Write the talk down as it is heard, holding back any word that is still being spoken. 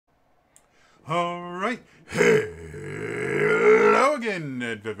All right. Hello again,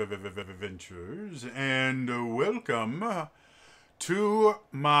 adventurers, and welcome to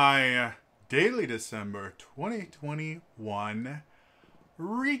my daily December 2021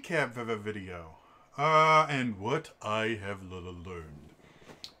 recap video. And what I have learned.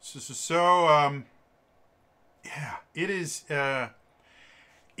 Yeah, it is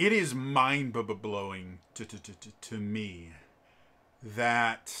mind blowing to me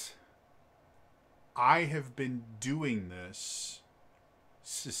that I have been doing this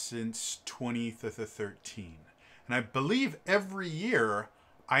since 2013. And I believe every year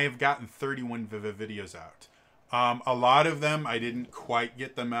I have gotten 31 videos out. A lot of them I didn't quite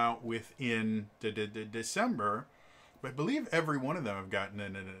get them out within December, but I believe every one of them I've gotten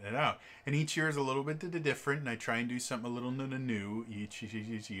it out. And each year is a little bit different, and I try and do something a little new each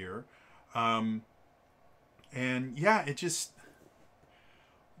year. And yeah, it just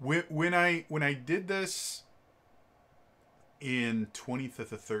when I did this in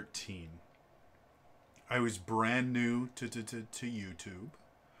 2013, I was brand new to YouTube.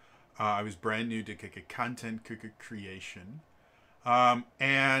 I was brand new to content creation.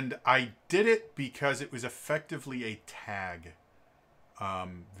 And I did it because it was effectively a tag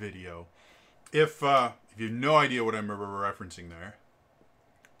video. If you have no idea what I'm referencing there,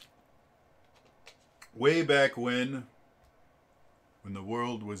 way back when the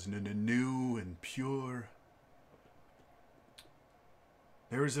world was new and pure,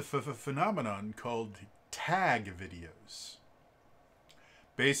 there was a phenomenon called tag videos.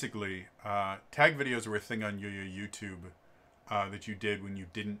 Basically, tag videos were a thing on your YouTube that you did when you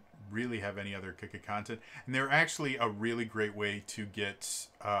didn't really have any other content, and they're actually a really great way to get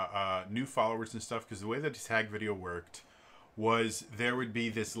new followers and stuff, because the way that a tag video worked was there would be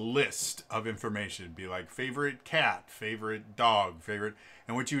this list of information. It'd be like favorite cat, favorite dog, favorite,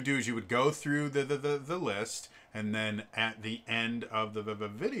 and what you would do is you would go through the list, and then at the end of the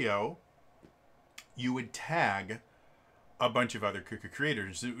video you would tag a bunch of other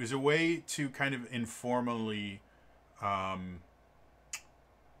creators. It was a way to kind of informally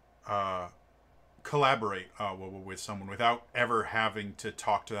collaborate with someone without ever having to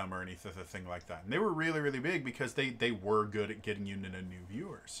talk to them or anything like that. And they were really big because they were good at getting you into new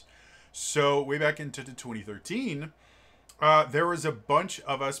viewers. So way back into 2013, there was a bunch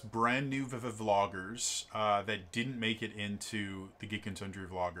of us brand new vloggers that didn't make it into the Geek and Sundry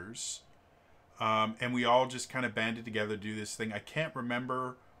vloggers. And we all just kind of banded together to do this thing. I can't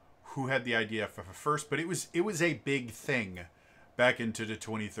remember who had the idea first, but it was a big thing back into the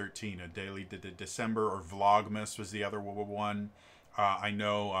 2013. A daily December, or Vlogmas was the other one. I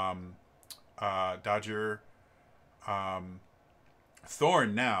know Dodger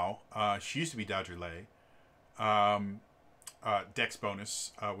Thorn now. She used to be Dodger Lay. Dex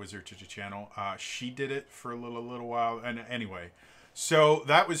Bonus was her channel. She did it for a little while. And anyway, so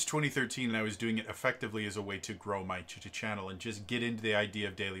that was 2013, and I was doing it effectively as a way to grow my channel and just get into the idea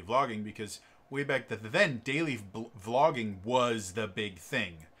of daily vlogging, because way back then, daily vlogging was the big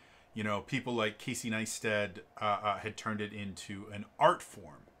thing. You know, people like Casey Neistat had turned it into an art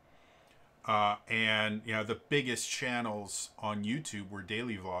form. And, you know, the biggest channels on YouTube were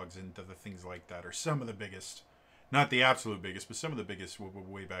daily vlogs and the things like that, or some of the biggest. Not the absolute biggest, but some of the biggest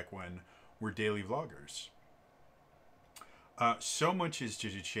way back when were daily vloggers. So much has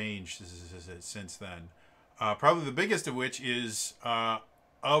changed since then. Probably the biggest of which is,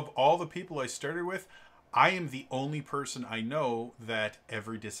 of all the people I started with, I am the only person I know that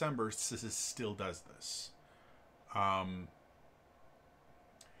every December still does this. And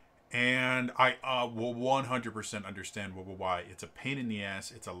I will 100% understand why. It's a pain in the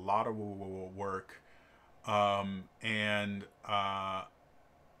ass. It's a lot of work. And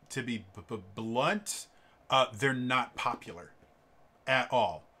to be blunt, they're not popular at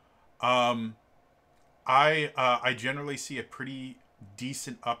all. I generally see a pretty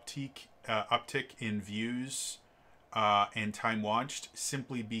decent uptick in views and time watched,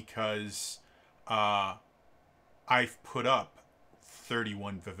 simply because I've put up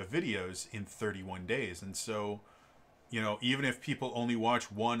 31 videos in 31 days. And so, you know, even if people only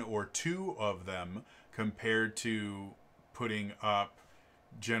watch one or two of them, compared to putting up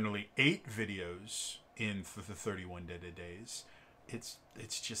generally 8 videos in the 31 days, it's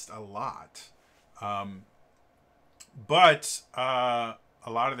just a lot. But a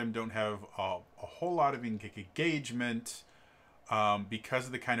lot of them don't have a whole lot of engagement because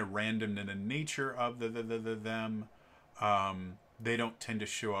of the kind of random nature of them. They don't tend to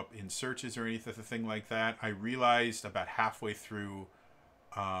show up in searches or anything like that. I realized about halfway through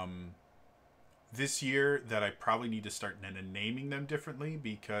this year that I probably need to start naming them differently,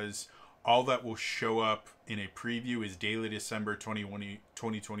 because all that will show up in a preview is daily December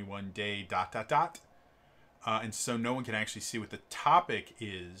 2021 day ... And so no one can actually see what the topic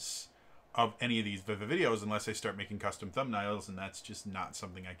is of any of these videos unless I start making custom thumbnails, and that's just not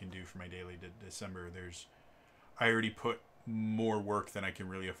something I can do for my daily December. I already put more work than I can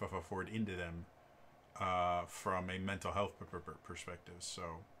really afford into them from a mental health perspective.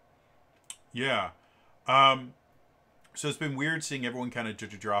 So, yeah. So it's been weird seeing everyone kind of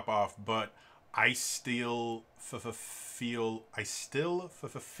drop off, but I still feel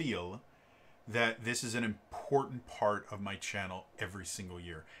that this is an important part of my channel every single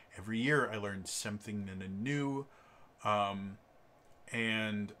year. Every year I learn something new. As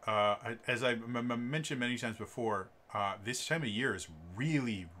I mentioned many times before, this time of year is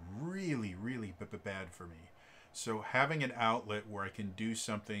really, really, really bad for me. So having an outlet where I can do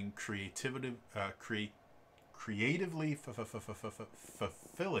something creatively fulfilling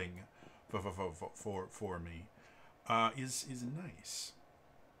for me is nice.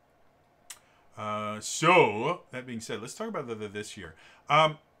 So that being said, let's talk about this year.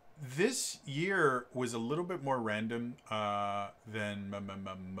 This year was a little bit more random than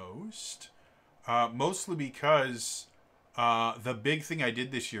most. Mostly because the big thing I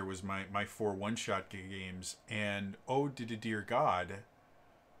did this year was my 4 one-shot games, and oh dear God,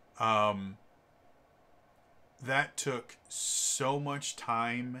 that took so much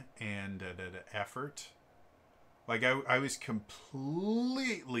time and effort. Like I was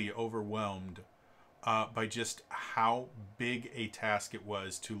completely overwhelmed by just how big a task it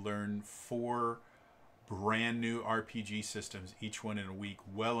was to learn 4 brand new RPG systems, each one in a week,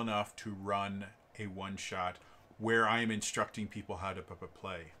 well enough to run a one-shot where I am instructing people how to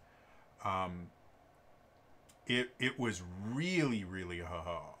play. It was really, really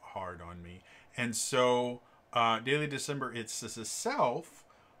hard on me. And so Daily December itself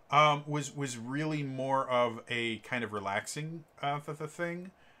was really more of a kind of relaxing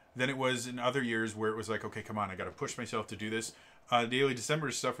thing than it was in other years where it was like, okay, come on, I got to push myself to do this. Daily December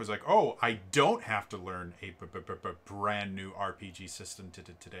stuff was like, oh, I don't have to learn a brand new RPG system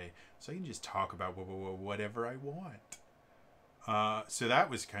today, so I can just talk about whatever I want. So that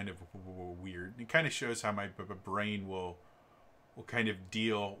was kind of weird. It kind of shows how my brain will kind of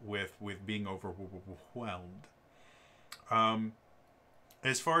deal with being overwhelmed.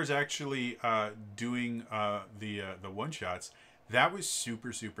 As far as actually doing the one shots, that was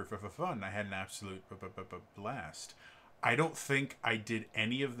super fun. I had an absolute blast. I don't think I did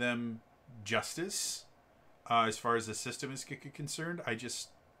any of them justice as far as the system is concerned.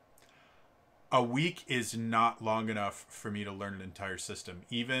 A week is not long enough for me to learn an entire system.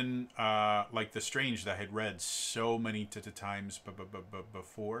 Even like The Strange that I had read so many times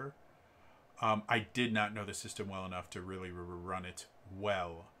before, I did not know the system well enough to really run it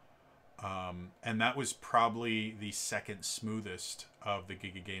well. And that was probably the second smoothest of the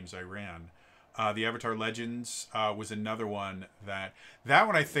games I ran. The Avatar Legends was another one that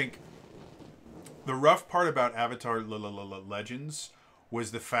one I think the rough part about Avatar Legends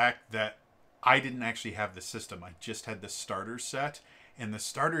was the fact that I didn't actually have the system. I just had the starter set, and the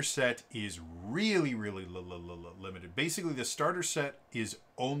starter set is really limited. Basically, the starter set is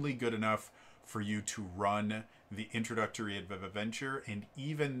only good enough for you to run the introductory adventure, and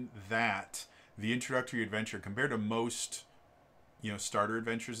even that, the introductory adventure compared to most starter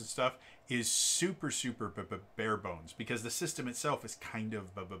adventures and stuff is super bare bones, because the system itself is kind of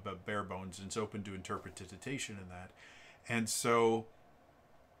bare bones and it's open to interpretation in that. And so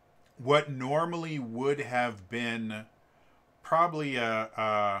what normally would have been probably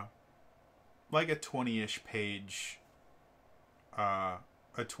like a 20-ish page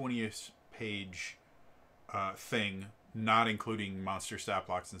thing, not including monster stat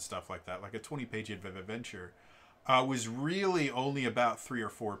blocks and stuff like that, like a 20-page adventure, was really only about 3 or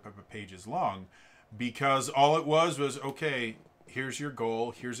 4 pages long, because all it was okay, here's your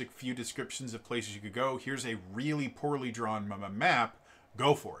goal, here's a few descriptions of places you could go, here's a really poorly drawn map,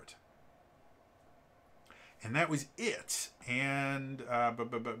 go for it. And that was it. And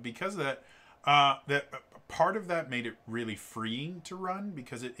but because of that, that part of that made it really freeing to run,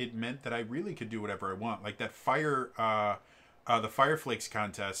 because it meant that I really could do whatever I want. Like that the Fireflakes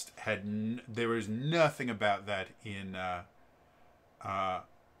contest there was nothing about that in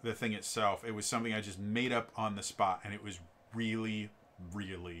the thing itself. It was something I just made up on the spot, and it was really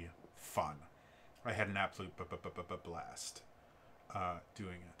fun. I had an absolute blast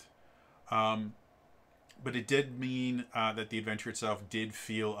doing it. But it did mean that the adventure itself did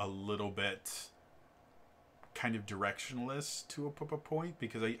feel a little bit kind of directionless to a point,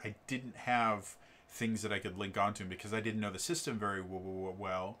 because I didn't have things that I could link onto, because I didn't know the system very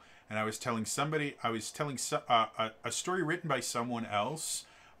well, and I was telling somebody, a story written by someone else,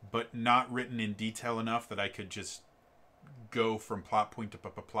 but not written in detail enough that I could just go from plot point to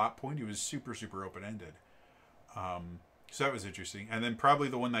plot point. It was super, super open-ended. So that was interesting. And then probably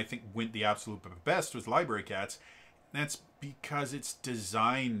the one that I think went the absolute best was Library Cats. That's because it's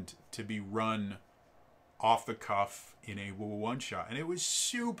designed to be run off the cuff in a one-shot. And it was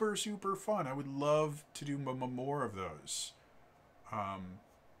super, super fun. I would love to do more of those.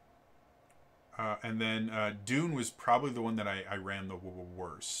 And then Dune was probably the one that I ran the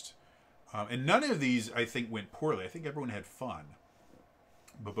worst. And none of these, I think, went poorly. I think everyone had fun.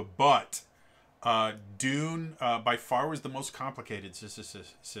 But Dune, by far, was the most complicated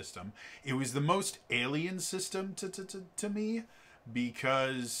system. It was the most alien system to me,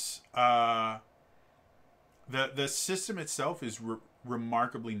 because the system itself is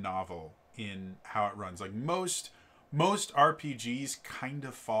remarkably novel in how it runs. Like most RPGs kind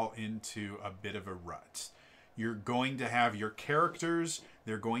of fall into a bit of a rut. You're going to have your characters,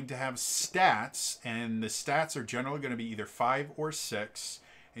 they're going to have stats, and the stats are generally going to be either 5 or 6,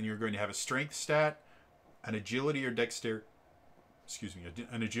 and you're going to have a strength stat, an agility or dexterity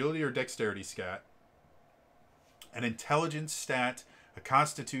stat, an intelligence stat, a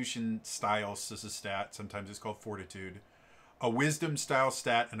constitution style stat, sometimes it's called fortitude, a wisdom style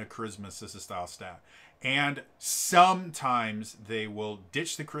stat, and a charisma style stat. And sometimes they will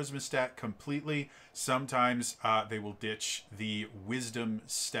ditch the charisma stat completely. Sometimes they will ditch the wisdom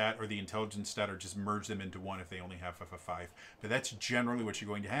stat or the intelligence stat, or just merge them into one if they only have a 5. But that's generally what you're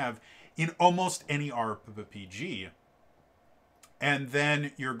going to have in almost any RPG. And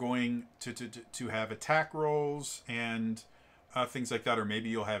then you're going to have attack rolls and things like that, or maybe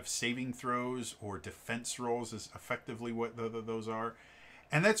you'll have saving throws or defense rolls is effectively what those are.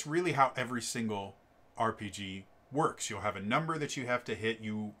 And that's really how every single RPG works. You'll have a number that you have to hit.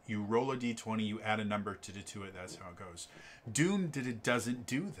 You roll a d20, you add a number to it. That's how it goes. Dune doesn't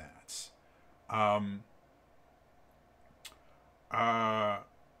do that.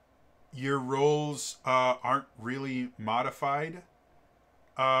 Your rolls aren't really modified.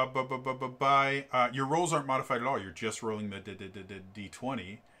 Your rolls aren't modified at all. You're just rolling the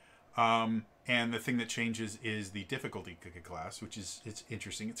d20. And the thing that changes is the difficulty class, which is, it's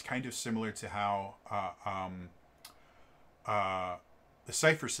interesting. It's kind of similar to how the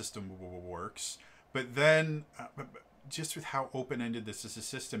Cypher system works. But then, just with how open-ended this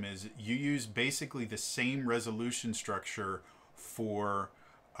system is, you use basically the same resolution structure for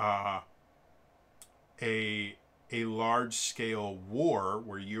a large-scale war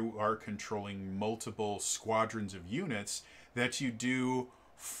where you are controlling multiple squadrons of units that you do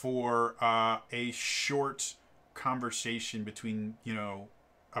for a short conversation between,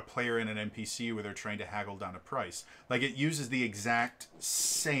 a player and an NPC where they're trying to haggle down a price. Like, it uses the exact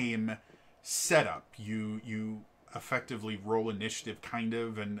same setup. You effectively roll initiative, kind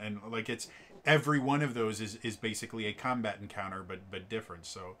of, and like, it's every one of those is basically a combat encounter, but different.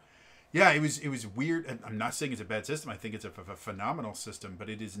 So yeah, it was weird. I'm not saying it's a bad system. I think it's a phenomenal system, but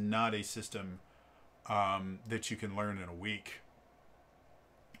it is not a system that you can learn in a week.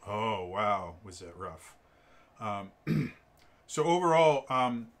 Oh, wow. Was that rough? So overall,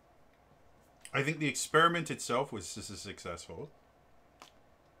 I think the experiment itself was successful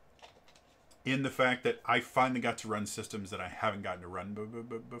in the fact that I finally got to run systems that I haven't gotten to run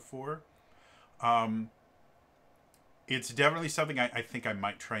before. It's definitely something I think I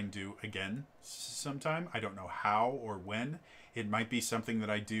might try and do again sometime. I don't know how or when. It might be something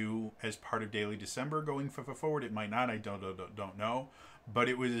that I do as part of Daily December going forward. It might not. I don't know. But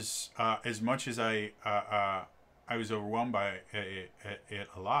it was, as much as I was overwhelmed by it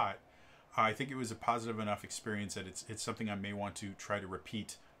a lot, I think it was a positive enough experience that it's something I may want to try to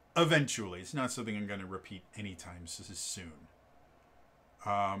repeat eventually. It's not something I'm going to repeat anytime soon.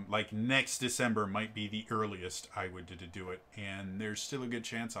 Like next December might be the earliest I would do it, and there's still a good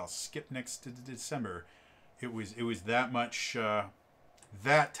chance I'll skip next December. It was that much taxing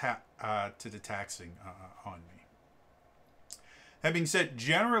on me. That being said,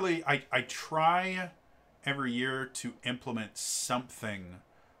 generally I try every year to implement something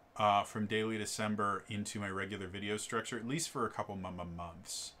from Daily December into my regular video structure, at least for a couple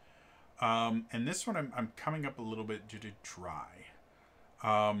months. And this one I'm coming up a little bit dry.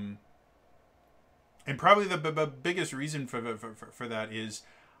 And probably the biggest reason for that is,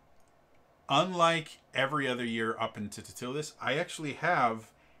 unlike every other year up until this, I actually have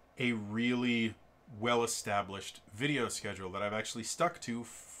a really well-established video schedule that I've actually stuck to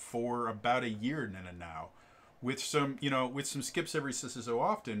for about a year now, with some skips every so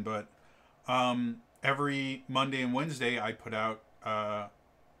often, but every Monday and Wednesday I put out a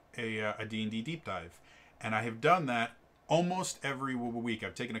a D&D deep dive. And I have done that almost every week.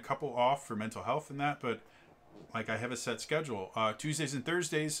 I've taken a couple off for mental health and that, but like I have a set schedule. Tuesdays and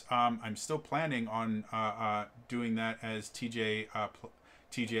Thursdays, I'm still planning on doing that as TJ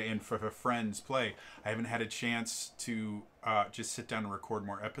and for friends play. I haven't had a chance to just sit down and record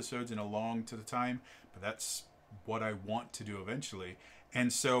more episodes in a long to the time, but that's what I want to do eventually.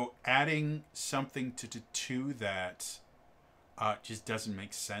 And so adding something to that just doesn't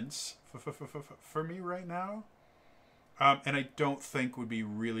make sense for me right now. And I don't think would be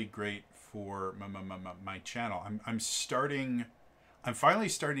really great for my channel. I'm finally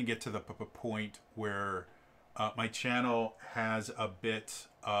starting to get to the point where my channel has a bit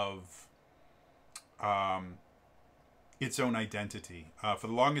of its own identity. For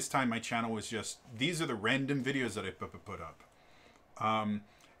the longest time, my channel was just, these are the random videos that I put up.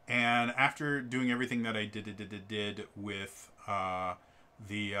 And after doing everything that I did with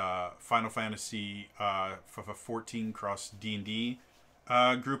the Final Fantasy 14 cross D&D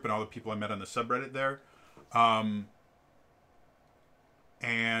group and all the people I met on the subreddit there,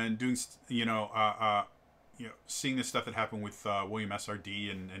 and doing seeing the stuff that happened with William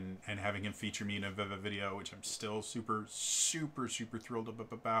SRD and having him feature me in a video, which I'm still super thrilled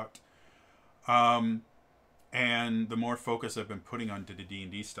about. And the more focus I've been putting on the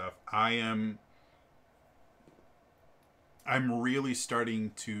D&D stuff, I'm really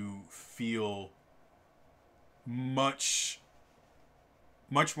starting to feel much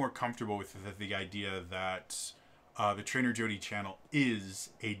more comfortable with the idea that the Trainer Jody channel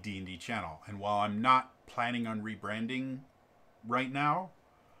is a D&D channel. And while I'm not planning on rebranding right now,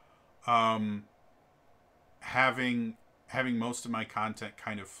 having most of my content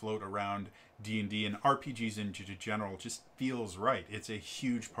kind of float around D&D and RPGs in general just feels right. It's a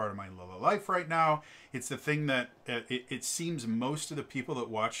huge part of my life right now. It's the thing that it seems most of the people that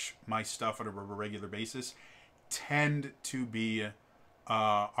watch my stuff on a regular basis tend to be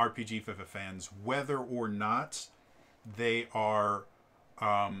RPG fans, whether or not they are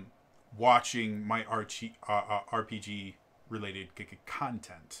watching my RPG related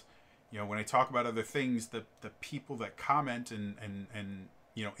content. You know, when I talk about other things, the people that comment and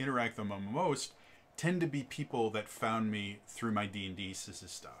interact with them most tend to be people that found me through my D&D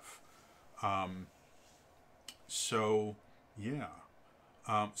stuff. So yeah.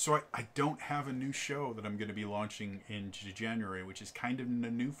 So I don't have a new show that I'm going to be launching in January, which is kind of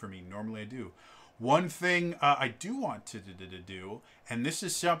new for me. Normally I do. One thing I do want to do, and this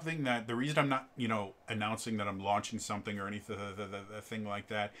is something that the reason I'm not, announcing that I'm launching something or anything like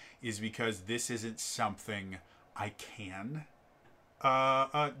that, is because this isn't something I can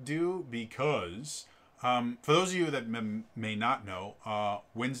do, because for those of you that may not know,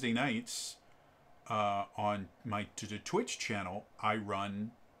 Wednesday nights on my Twitch channel, I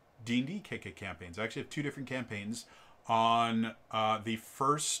run D&D campaigns. I actually have two different campaigns. On the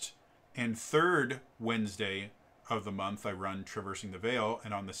first and third Wednesday of the month, I run Traversing the Veil,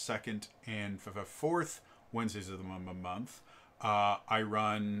 and on the second and the fourth Wednesdays of the month, I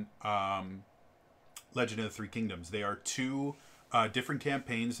run Legend of the Three Kingdoms. They are two different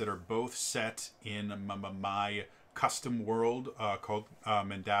campaigns that are both set in my custom world called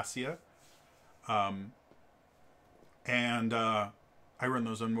Mendacia. And I run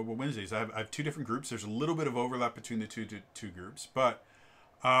those on Mobile Wednesdays. I have two different groups. There's a little bit of overlap between the two groups, but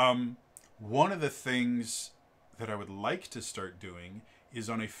one of the things that I would like to start doing is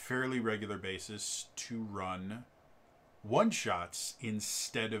on a fairly regular basis to run one-shots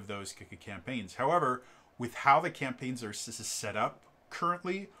instead of those campaigns. However, with how the campaigns are set up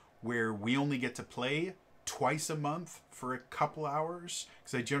currently, where we only get to play twice a month for a couple hours,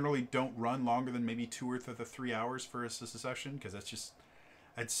 because I generally don't run longer than maybe 2 or 3 hours for a session, because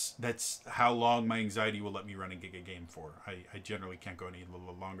that's how long my anxiety will let me run a game for. I generally can't go any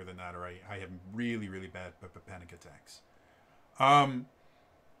little longer than that, or I have really bad panic attacks.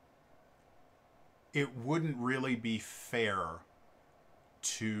 It wouldn't really be fair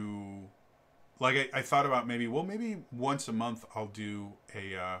to, like, I thought about maybe once a month I'll do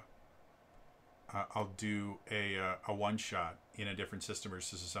a one shot in a different system or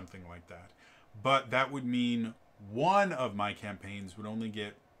something like that. But that would mean one of my campaigns would only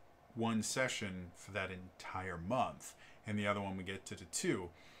get one session for that entire month, and the other one would get to the two.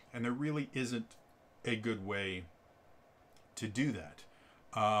 And there really isn't a good way to do that.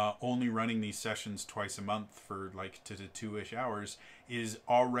 Only running these sessions twice a month for like to 2-ish hours is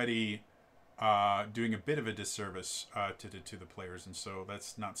already doing a bit of a disservice to the players, and so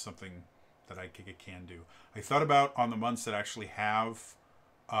that's not something that I can do. I thought about on the months that actually have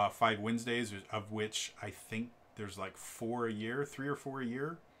 5 Wednesdays, of which I think there's like 4 a year, 3 or 4 a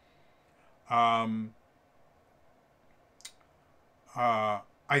year. Um,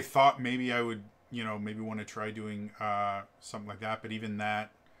 I thought maybe I would, maybe want to try doing something like that, but even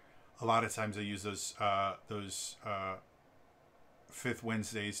that, a lot of times I use those fifth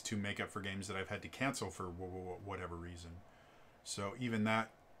Wednesdays to make up for games that I've had to cancel for whatever reason. So even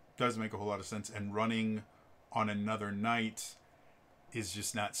that does make a whole lot of sense. And running on another night is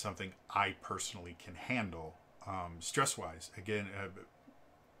just not something I personally can handle, stress wise. Again,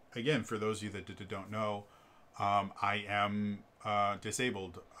 for those of you that don't know, I am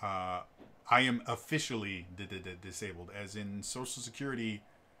disabled. I am officially disabled, as in Social Security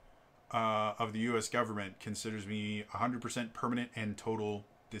of the U.S. government considers me 100% permanent and total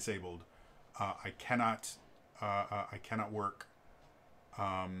disabled. I cannot work.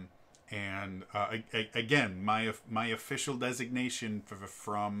 Again, my official designation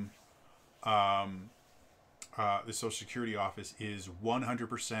from the Social Security office is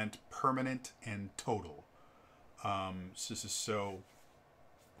 100% permanent and total. So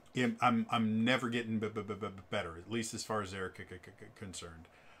I'm never getting better, at least as far as they're concerned.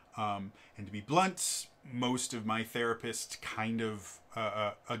 And to be blunt, most of my therapists kind of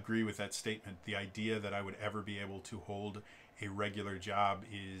agree with that statement. The idea that I would ever be able to hold a regular job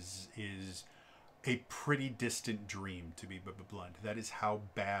is a pretty distant dream, to be blunt. That is how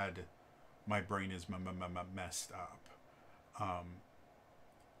bad my brain is messed up.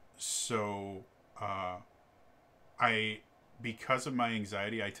 Because of my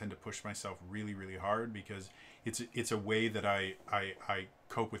anxiety, I tend to push myself really, really hard, because it's a way that I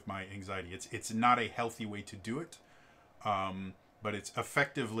cope with my anxiety. It's not a healthy way to do it, but it's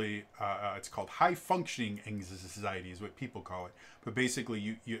effectively it's called high functioning anxiety is what people call it. But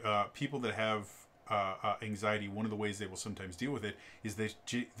basically, you people that have anxiety, one of the ways they will sometimes deal with it is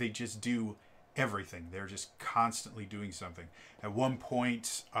they just do everything. They're just constantly doing something. At one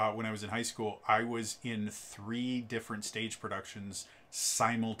point, when I was in high school, I was in 3 different stage productions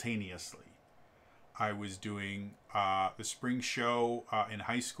simultaneously. I was doing the spring show in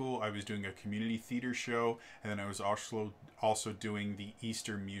high school. I was doing a community theater show, and then I was also doing the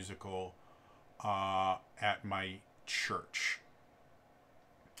Easter musical at my church.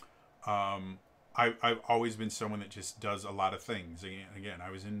 I've always been someone that just does a lot of things. Again, I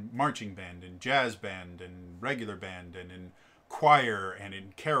was in marching band and jazz band and regular band and in choir and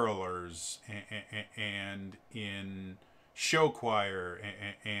in carolers and in show choir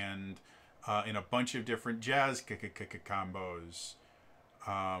and in a bunch of different jazz combos.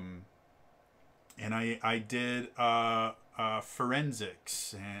 And I did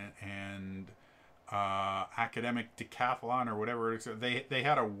forensics and academic decathlon or whatever. They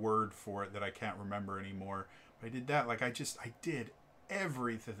had a word for it that I can't remember anymore. But I did that. Like I did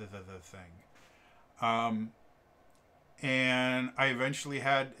everything. And I eventually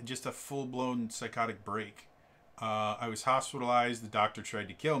had just a full-blown psychotic break. I was hospitalized. The doctor tried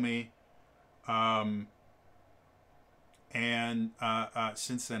to kill me.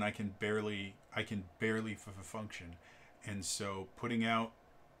 Since then I can barely function. And so putting out,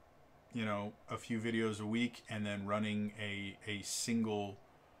 a few videos a week and then running a single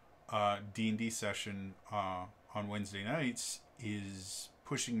D&D session on Wednesday nights is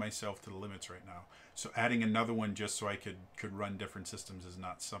pushing myself to the limits right now. So adding another one just so I could run different systems is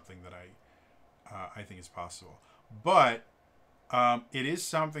not something that I think is possible. But it is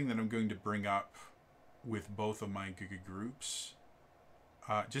something that I'm going to bring up with both of my groups.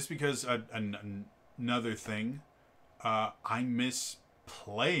 Just because another thing, I miss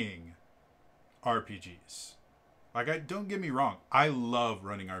playing RPGs. Like, don't get me wrong, I love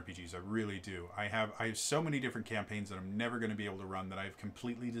running RPGs. I really do. I have so many different campaigns that I'm never going to be able to run that I've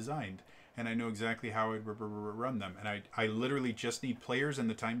completely designed, and I know exactly how I'd run them. And I literally just need players and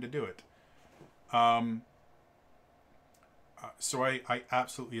the time to do it. So I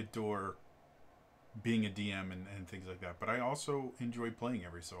absolutely adore being a DM and things like that. But I also enjoy playing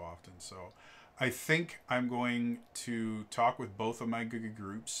every so often. So I think I'm going to talk with both of my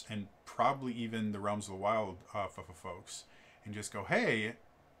groups and probably even the Realms of the Wild folks and just go, hey,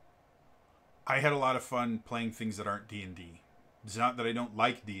 I had a lot of fun playing things that aren't D&D. It's not that I don't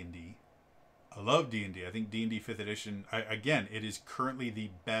like D&D. I love D&D. I think D&D 5th edition, again, it is currently the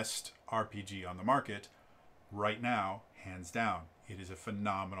best RPG on the market right now, hands down. It is a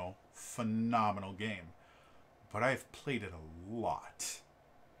phenomenal, phenomenal game. But I've played it a lot.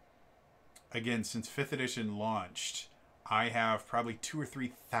 Again, since 5th edition launched, I have probably 2,000 or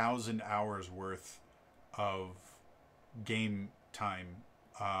 3,000 hours worth of game time,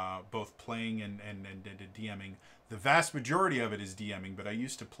 both playing and DMing. The vast majority of it is DMing, but I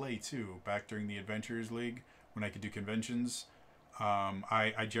used to play too. Back during the Adventurers League, when I could do conventions,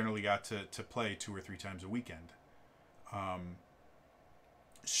 I generally got to play 2 or 3 times a weekend. Um,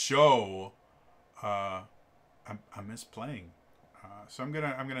 so I miss playing. So I'm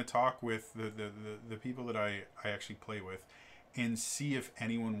gonna talk with the people that I actually play with, and see if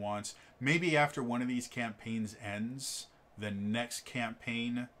anyone wants. Maybe after one of these campaigns ends, the next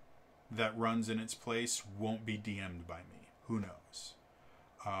campaign that runs in its place won't be DM'd by me. Who knows?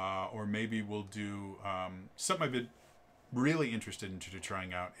 Or maybe we'll do something I've been really interested into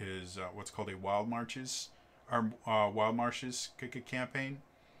trying out is what's called a Wild Marches, or Wild Marshes campaign,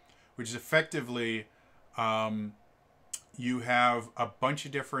 which is effectively you have a bunch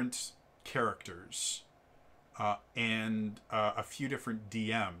of different characters and a few different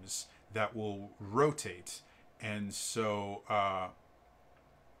DMs that will rotate, and so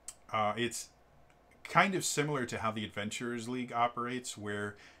it's kind of similar to how the Adventurers League operates,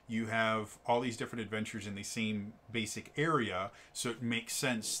 where you have all these different adventures in the same basic area, so it makes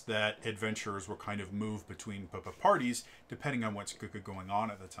sense that adventurers will kind of move between parties depending on what's going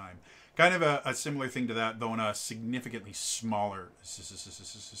on at the time. Kind of a similar thing to that, though on a significantly smaller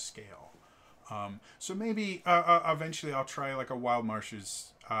scale. So maybe eventually I'll try like a Wild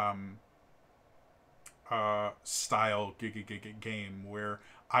Marshes style game where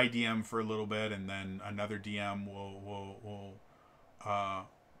I DM for a little bit, and then another DM will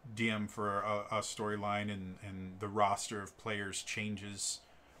DM for a storyline, and the roster of players changes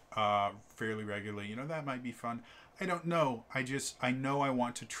fairly regularly. You know, that might be fun. I don't know. I know I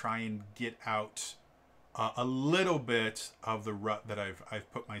want to try and get out a little bit of the rut that I've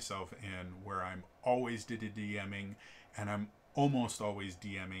put myself in, where I'm always DMing, and I'm almost always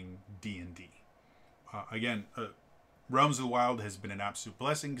DMing D&D. Again, Realms of the Wild has been an absolute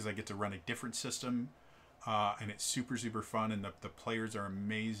blessing because I get to run a different system, and it's super fun, and the players are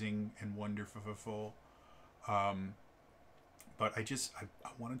amazing and wonderful. But I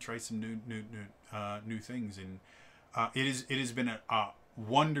want to try some new things, and it has been a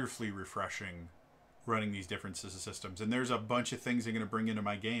wonderfully refreshing running these different systems. And there's a bunch of things I'm going to bring into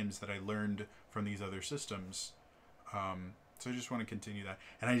my games that I learned from these other systems. So I just want to continue that,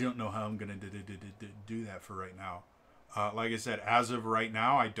 and I don't know how I'm going to do that for right now. Like I said, as of right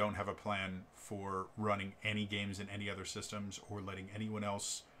now, I don't have a plan for running any games in any other systems, or letting anyone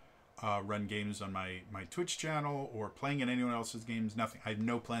else run games on my Twitch channel, or playing in anyone else's games. Nothing. I have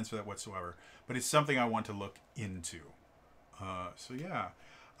no plans for that whatsoever. But it's something I want to look into. So yeah,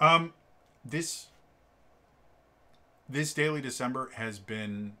 this Daily December has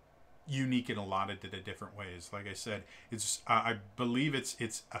been unique in a lot of different ways. Like I said, it's I believe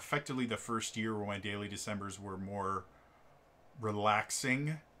it's effectively the first year where my Daily Decembers were more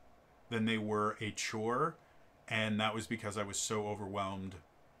relaxing than they were a chore, and that was because I was so overwhelmed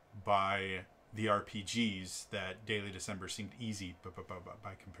by the RPGs that Daily December seemed easy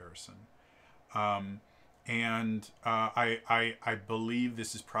by comparison. I believe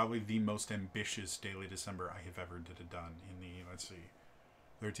this is probably the most ambitious Daily December I have ever done in the, let's see,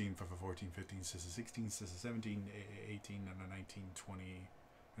 13, 14, 15, 16, 17, 18, 19, 20.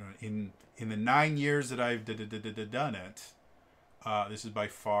 In the 9 years that I've done it, this is by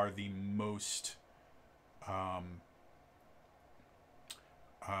far the most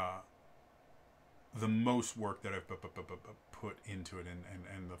work that I've put into it,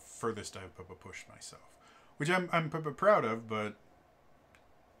 and the furthest I've pushed myself, which I'm proud of. But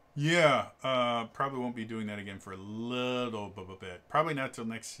yeah, probably won't be doing that again for a little bit. Probably not till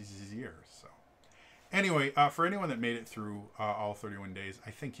next year. So anyway, for anyone that made it through all 31 days, I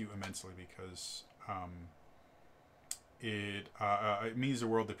thank you immensely, because it means the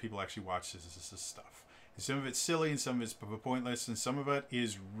world that people actually watch this stuff. And some of it's silly, and some of it's pointless, and some of it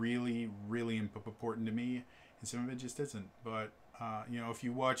is really important to me, and some of it just isn't. But if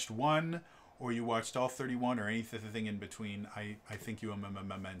you watched one, or you watched all 31, or anything in between, I thank you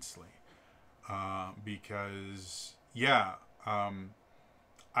immensely. Because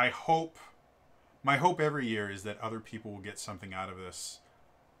I hope, my hope every year is that other people will get something out of this,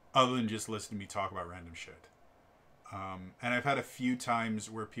 other than just listening to me talk about random shit. And I've had a few times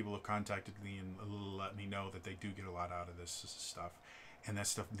where people have contacted me and let me know that they do get a lot out of this stuff. And that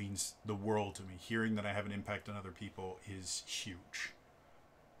stuff means the world to me. Hearing that I have an impact on other people is huge.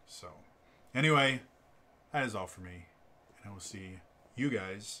 So, anyway, that is all for me. And I will see you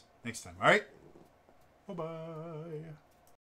guys next time. All right? Bye-bye.